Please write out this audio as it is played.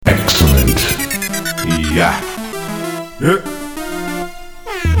Yeah. Yeah.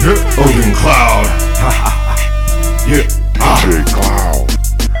 Eldon Cloud. Yeah. Big Cloud.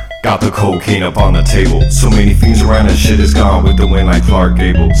 Got the cocaine up on the table. So many fiends around and shit is gone with the wind like Clark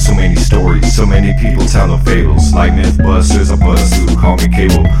Gable. So many stories, so many people tell no fables. Like Mythbusters, I buzz through, call me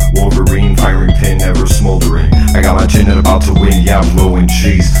Cable. Wolverine, firing pin, never smoldering. I got my chin and about to win, yeah I'm blowing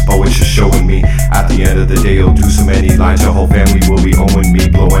cheese. But what you're showing me, at the end of the day you'll do so many lines. Your whole family will be owing me.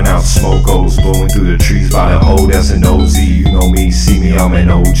 Blowing out smoke goes, blowing through the trees by the hole, that's an OZ. You know me, see me, I'm an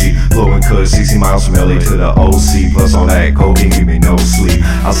OG. Blowing cuz 60 miles from LA to the OC. Plus all that cocaine give me no sleep.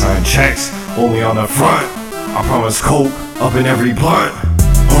 I sign checks, only on the front. I promise coke, up in every blunt.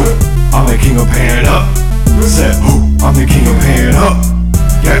 I'm the king of paying up. Said, I'm the king of paying up.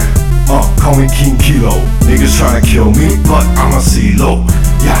 Yeah, call me King Kilo. Niggas tryna kill me, but I'm a CeeLo.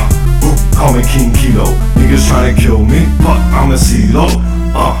 Yeah, call me King Kilo. Niggas tryna kill me, but I'm a CeeLo.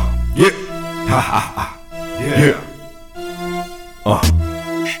 Yeah, ha ha ha. Yeah.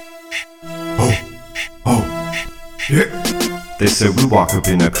 Yeah. They said we walk up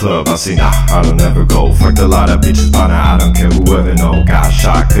in the club, I say nah, I don't ever go. Fucked a lot of bitches by now, I don't care whoever know. Got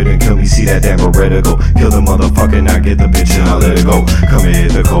shot, couldn't kill me, see that damn Beretta go. Kill the motherfucker, now get the bitch and I let it go. Come and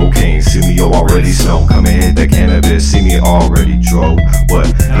hit the cocaine, see me, yo already snow. Come and hit the cannabis, see me already drove.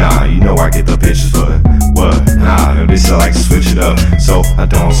 What? Nah, you know I get the bitches, but what? Nah, they still like to switch it up. So I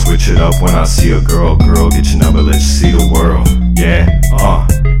don't switch it up when I see a girl. Girl, get your number, let's see the world. Yeah,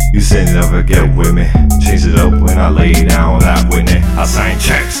 you said never get with me. Change it up when I lay down that with it. I sign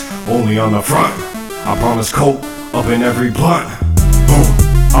checks, only on the front. I promise coke, up in every blunt.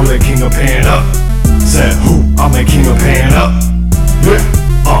 I'm the king of paying up. Said I'm the king of paying up. Yeah,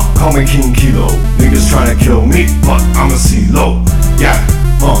 call me King Kilo. Niggas tryna kill me, but I'm a CeeLo. Yeah,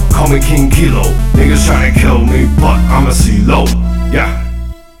 call me King Kilo. Niggas tryna kill me, but I'm a CeeLo. Yeah.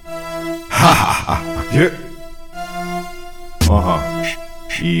 Ha ha ha. Yeah.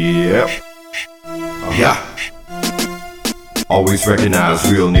 Yep. Yeah. Always recognize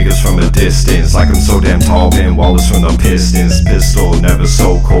real niggas from a distance. Like I'm so damn tall, Ben Wallace from the Pistons. Pistol, never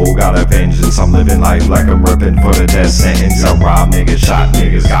so cold, got a vengeance. I'm living life like I'm reppin' for the death sentence. I robbed niggas, shot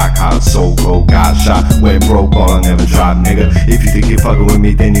niggas, got caught so cold, got shot. Went broke, ball, I never dropped, nigga. If you think you're fucking with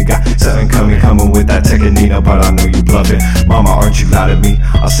me, then you got something coming with that Tekanina, but I know you bluffing. Mama, aren't you glad of me?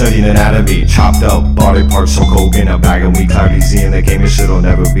 I studied anatomy, chopped up body parts so cold in a bag of weed. Cloudy Z in the game, and shit'll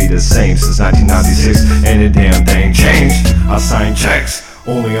never be the same since 1996, and the damn thing changed. I sign checks,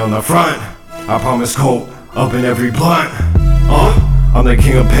 only on the front. I promise coke, up in every blunt. I'm the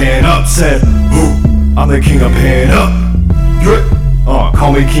king of paying up. Said, I'm the king of paying up.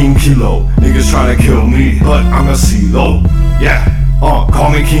 Call me King Kilo. Niggas tryna kill me, but I'm a CeeLo. Yeah, call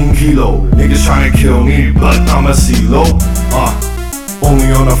me King Kilo. Niggas tryna kill me, but I'm a CeeLo.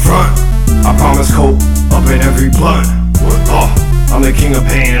 Only on the front. I promise coke, up in every blunt. I'm the king of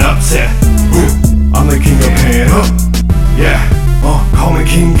paying up. Said, I'm the king of paying up. Yeah, call me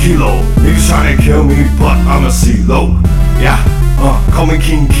King Kilo. Niggas tryna kill me, but I'm a CeeLo. Yeah, call me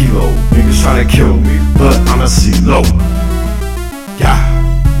King Kilo. Niggas tryna kill me, but I'm a CeeLo.